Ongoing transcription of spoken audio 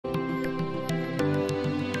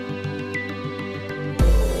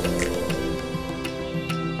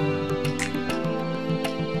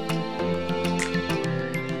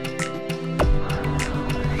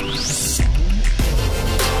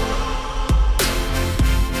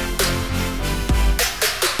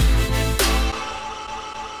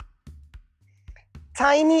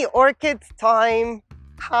Tiny orchids time.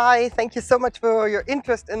 Hi, thank you so much for your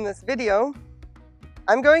interest in this video.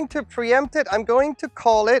 I'm going to preempt it. I'm going to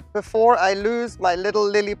call it before I lose my little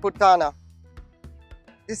liliputana.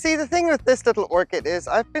 You see, the thing with this little orchid is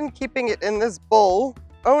I've been keeping it in this bowl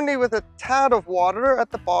only with a tad of water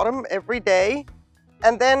at the bottom every day,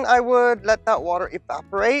 and then I would let that water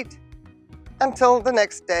evaporate until the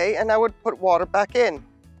next day, and I would put water back in,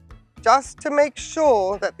 just to make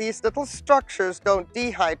sure that these little structures don't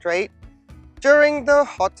dehydrate during the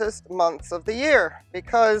hottest months of the year,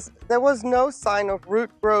 because there was no sign of root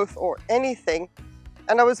growth or anything,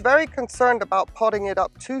 and I was very concerned about potting it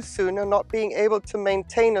up too soon and not being able to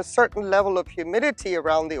maintain a certain level of humidity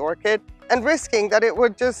around the orchid and risking that it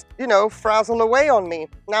would just, frazzle away on me.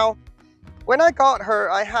 Now, when I got her,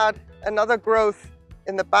 I had another growth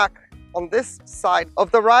in the back on this side of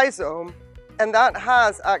the rhizome, and that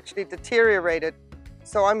has actually deteriorated.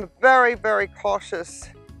 So I'm very, very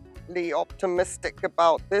cautiously optimistic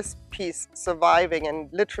about this piece surviving, and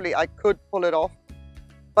literally I could pull it off,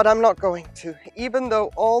 but I'm not going to. Even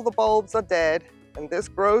though all the bulbs are dead and this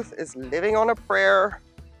growth is living on a prayer,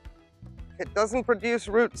 if it doesn't produce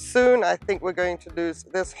roots soon, I think we're going to lose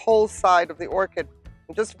this whole side of the orchid.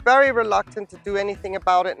 I'm just very reluctant to do anything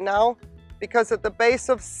about it now, because at the base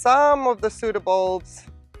of some of the pseudobulbs,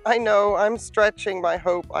 I know I'm stretching my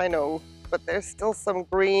hope, I know, but there's still some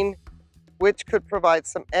green which could provide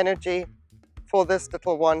some energy for this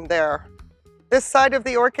little one there. This side of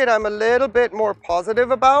the orchid I'm a little bit more positive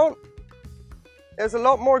about. There's a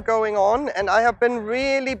lot more going on, and I have been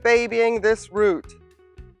really babying this root.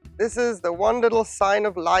 This is the one little sign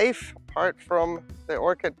of life, apart from the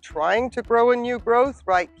orchid trying to grow a new growth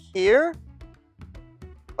right here.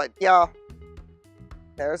 But yeah,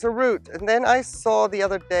 there's a root. And then I saw the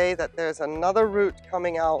other day that there's another root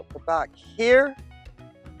coming out the back here,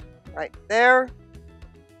 right there.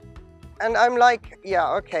 And I'm like,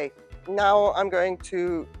 yeah, okay, now I'm going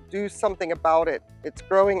to do something about it. It's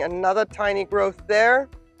growing another tiny growth there.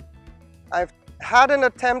 I've had an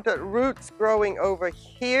attempt at roots growing over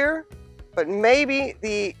here, but maybe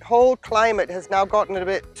the whole climate has now gotten a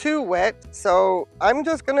bit too wet. So I'm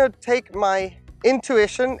just gonna take my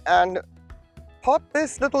intuition and pot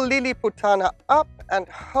this little liliputana up and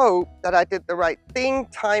hope that I did the right thing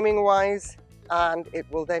timing wise, and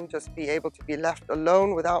it will then just be able to be left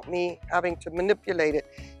alone without me having to manipulate it,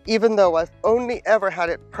 even though I've only ever had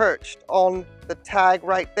it perched on the tag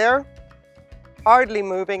right there, hardly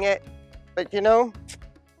moving it. But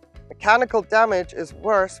mechanical damage is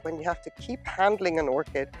worse when you have to keep handling an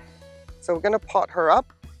orchid. So we're going to pot her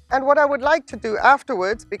up. And what I would like to do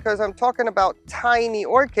afterwards, because I'm talking about tiny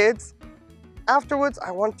orchids, afterwards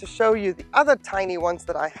I want to show you the other tiny ones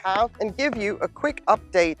that I have and give you a quick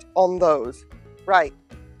update on those. Right.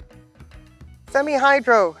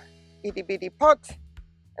 Semi-hydro itty bitty pot,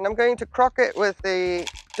 and I'm going to crock it with the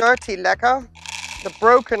dirty Leca, the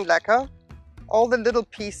broken Leca, all the little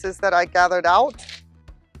pieces that I gathered out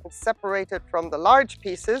and separated from the large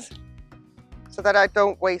pieces, so that I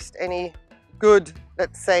don't waste any good,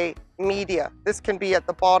 let's say, media. This can be at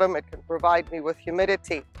the bottom, it can provide me with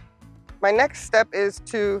humidity. My next step is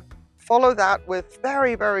to follow that with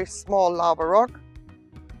very, very small lava rock,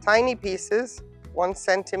 tiny pieces, 1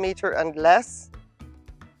 centimeter and less,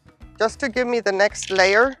 just to give me the next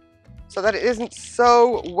layer so that it isn't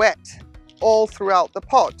so wet all throughout the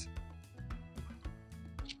pot.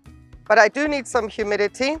 But I do need some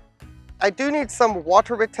humidity. I do need some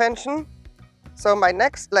water retention. So my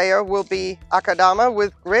next layer will be Akadama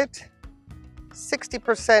with grit,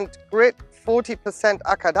 60% grit, 40%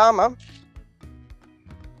 Akadama.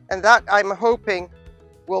 And that, I'm hoping,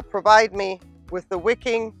 will provide me with the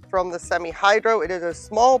wicking from the semi-hydro. It is a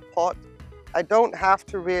small pot. I don't have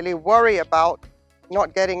to really worry about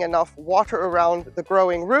not getting enough water around the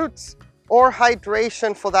growing roots, or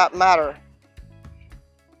hydration for that matter.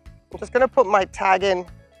 I'm just going to put my tag in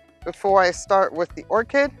before I start with the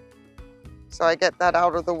orchid, so I get that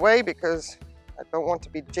out of the way, because I don't want to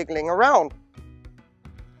be jiggling around.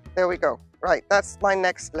 There we go. Right, that's my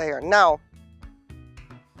next layer. Now,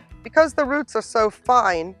 because the roots are so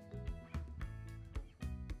fine,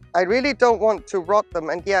 I really don't want to rot them.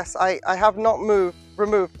 And yes, I have not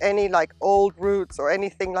removed any like old roots or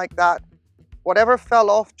anything like that. Whatever fell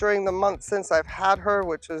off during the month since I've had her,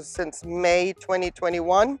 which is since May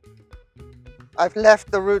 2021, I've left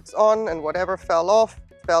the roots on, and whatever fell off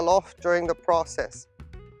during the process.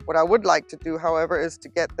 What I would like to do, however, is to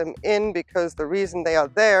get them in, because the reason they are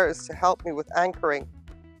there is to help me with anchoring.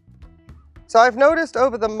 So I've noticed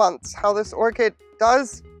over the months how this orchid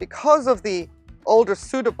does, because of the older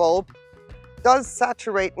pseudobulb, does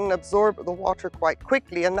saturate and absorb the water quite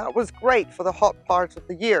quickly, and that was great for the hot part of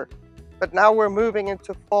the year. But now we're moving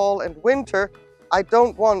into fall and winter. I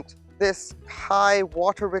don't want this high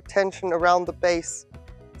water retention around the base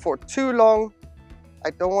for too long. I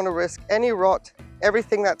don't want to risk any rot.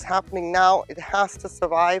 Everything that's happening now, it has to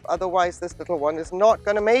survive, otherwise this little one is not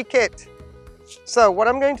going to make it. So what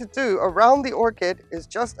I'm going to do around the orchid is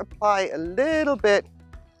just apply a little bit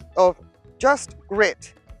of just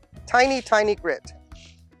grit, tiny, tiny grit.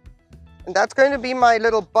 And that's going to be my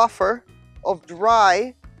little buffer of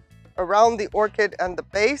dry around the orchid and the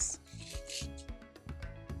base,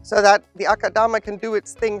 so that the Akadama can do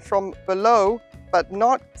its thing from below, but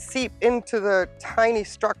not seep into the tiny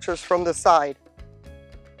structures from the side.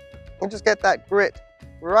 And just get that grit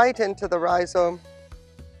right into the rhizome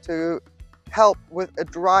to help with a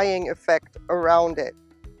drying effect around it.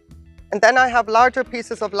 And then I have larger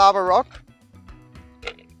pieces of lava rock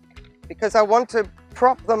because I want to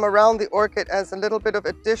prop them around the orchid as a little bit of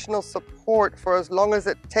additional support for as long as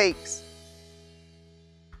it takes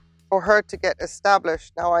for her to get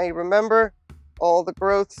established. Now I remember all the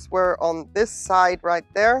growths were on this side right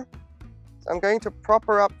there. So I'm going to prop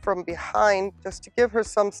her up from behind just to give her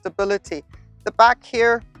some stability. The back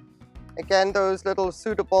here, again, those little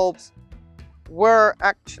pseudobulbs were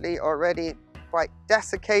actually already quite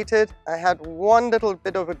desiccated. I had one little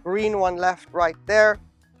bit of a green one left right there.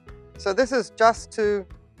 So this is just to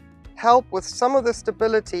help with some of the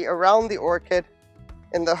stability around the orchid,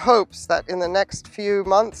 in the hopes that in the next few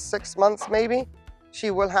months, 6 months maybe, she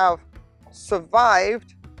will have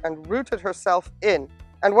survived and rooted herself in.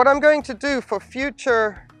 And what I'm going to do for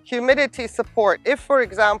future humidity support, if for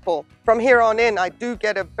example, from here on in, I do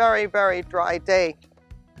get a very, very dry day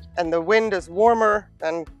and the wind is warmer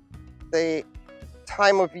than the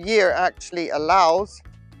time of year actually allows,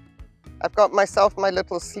 I've got myself my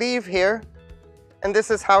little sleeve here, and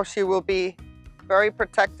this is how she will be very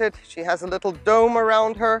protected. She has a little dome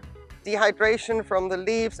around her. Dehydration from the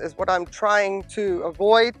leaves is what I'm trying to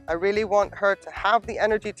avoid. I really want her to have the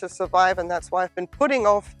energy to survive, and that's why I've been putting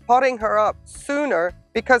off potting her up sooner,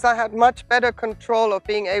 because I had much better control of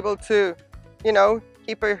being able to, you know,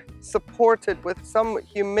 keep her supported with some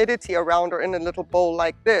humidity around her in a little bowl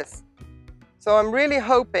like this. So I'm really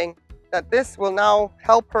hoping that this will now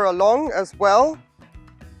help her along as well,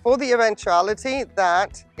 for the eventuality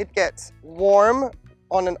that it gets warm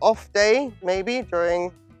on an off day, maybe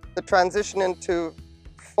during the transition into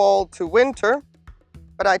fall to winter.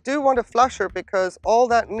 But I do want to flush her because all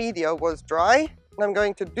that media was dry, and I'm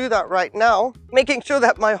going to do that right now, making sure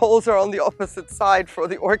that my holes are on the opposite side for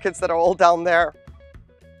the orchids that are all down there.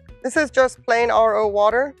 This is just plain RO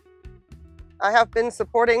water. I have been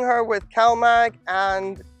supporting her with KelpMax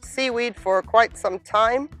and seaweed for quite some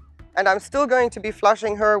time, and I'm still going to be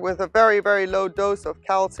flushing her with a very, very low dose of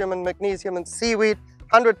calcium and magnesium and seaweed,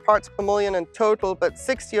 100 parts per million in total, but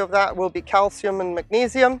 60 of that will be calcium and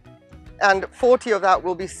magnesium, and 40 of that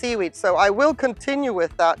will be seaweed. So I will continue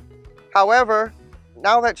with that. However,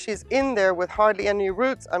 now that she's in there with hardly any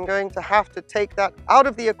roots, I'm going to have to take that out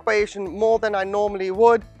of the equation more than I normally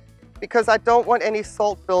would, because I don't want any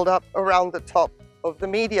salt buildup around the top of the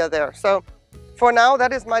media there. So for now,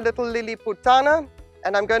 that is my little liliputana.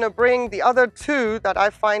 And I'm going to bring the other two that I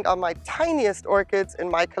find are my tiniest orchids in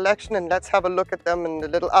my collection, and let's have a look at them in a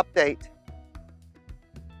little update.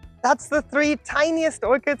 That's the 3 tiniest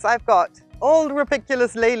orchids I've got, all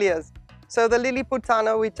Rapiculus Laelias. So the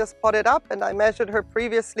liliputana we just potted up, and I measured her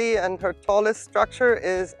previously, and her tallest structure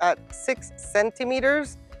is at 6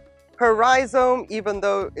 centimeters. Her rhizome, even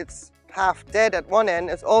though it's half dead at one end,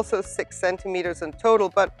 is also 6 centimeters in total,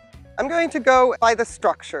 but I'm going to go by the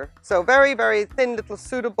structure. So very, very thin little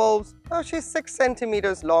pseudobulbs. Oh, she's 6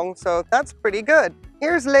 centimeters long, so that's pretty good.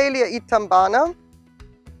 Here's Laelia itambana,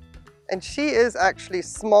 and she is actually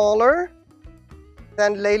smaller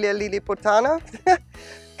than Laelia liliputana,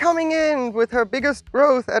 coming in with her biggest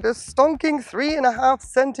growth at a stonking 3.5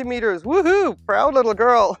 centimeters. Woohoo! Proud little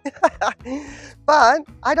girl. But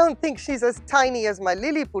I don't think she's as tiny as my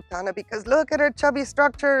liliputana, because look at her chubby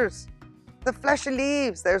structures. The fleshy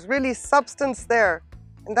leaves, there's really substance there.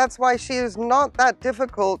 And that's why she is not that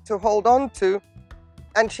difficult to hold on to.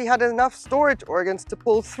 And she had enough storage organs to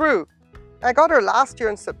pull through. I got her last year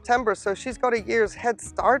in September, so she's got a year's head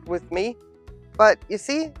start with me. But you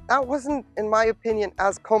see, that wasn't, in my opinion,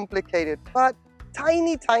 as complicated. But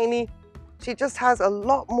tiny, tiny, she just has a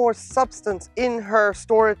lot more substance in her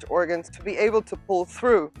storage organs to be able to pull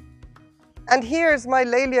through. And here's my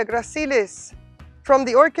Laelia gracilis. From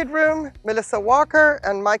the Orchid Room, Melissa Walker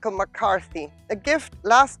and Michael McCarthy. A gift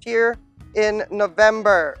last year in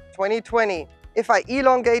November 2020. If I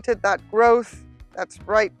elongated that growth, that's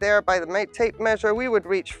right there by the tape measure, we would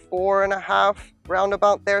reach 4.5,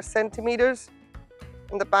 roundabout there, centimeters.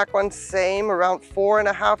 And the back one, same, around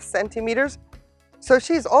 4.5 centimeters. So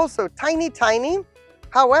she's also tiny, tiny.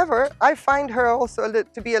 However, I find her also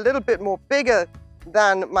to be a little bit more bigger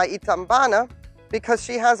than my Itambana because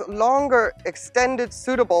she has longer extended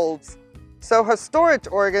pseudobulbs. So her storage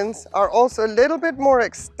organs are also a little bit more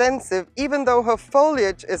extensive, even though her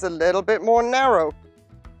foliage is a little bit more narrow.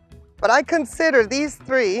 But I consider these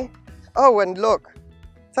three, oh, and look,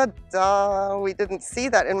 ta-da, we didn't see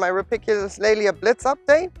that in my Rapiculus Laelia Blitz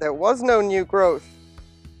update. There was no new growth.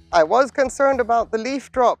 I was concerned about the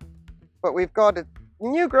leaf drop, but we've got a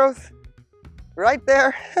new growth right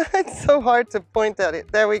there. It's so hard to point at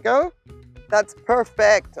it. There we go. That's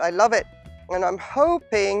perfect. I love it. And I'm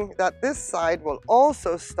hoping that this side will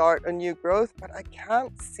also start a new growth, but I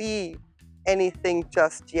can't see anything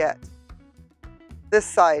just yet. This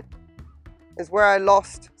side is where I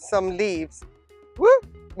lost some leaves. Woo!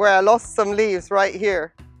 Where I lost some leaves right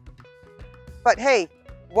here. But hey,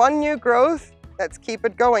 one new growth, let's keep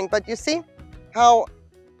it going. But you see how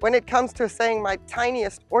when it comes to saying my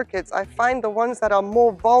tiniest orchids, I find the ones that are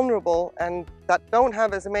more vulnerable and that don't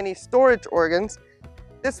have as many storage organs,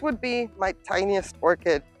 this would be my tiniest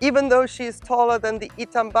orchid, even though she's taller than the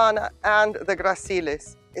Itambana and the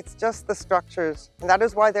Gracilis. It's just the structures. And that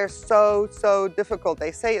is why they're so difficult.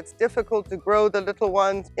 They say it's difficult to grow the little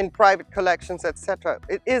ones in private collections, etc.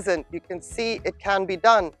 It isn't. You can see it can be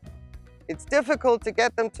done. It's difficult to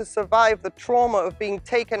get them to survive the trauma of being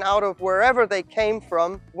taken out of wherever they came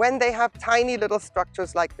from when they have tiny little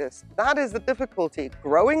structures like this. That is the difficulty.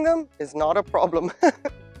 Growing them is not a problem.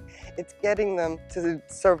 It's getting them to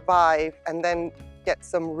survive and then get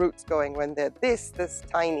some roots going when they're this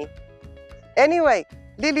tiny. Anyway,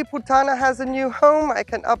 Liliputana has a new home. I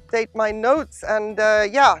can update my notes and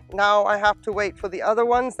yeah, now I have to wait for the other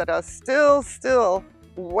ones that are still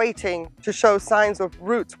waiting to show signs of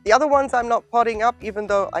roots. The other ones I'm not potting up, even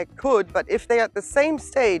though I could, but if they're at the same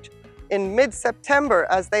stage in mid-September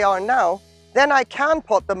as they are now, then I can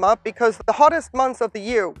pot them up because the hottest months of the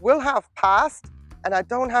year will have passed and I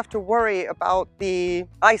don't have to worry about the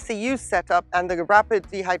ICU setup and the rapid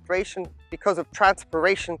dehydration because of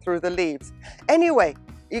transpiration through the leaves. Anyway,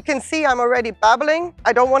 you can see I'm already babbling.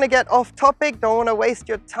 I don't want to get off topic, don't want to waste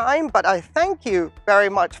your time, but I thank you very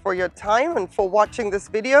much for your time and for watching this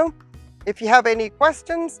video. If you have any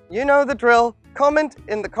questions, you know the drill. Comment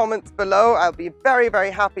in the comments below. I'll be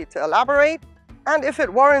very happy to elaborate. And if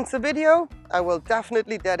it warrants a video, I will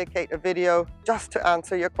definitely dedicate a video just to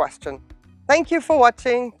answer your question. Thank you for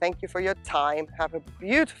watching. Thank you for your time. Have a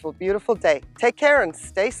beautiful day. Take care and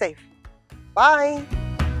stay safe. Bye.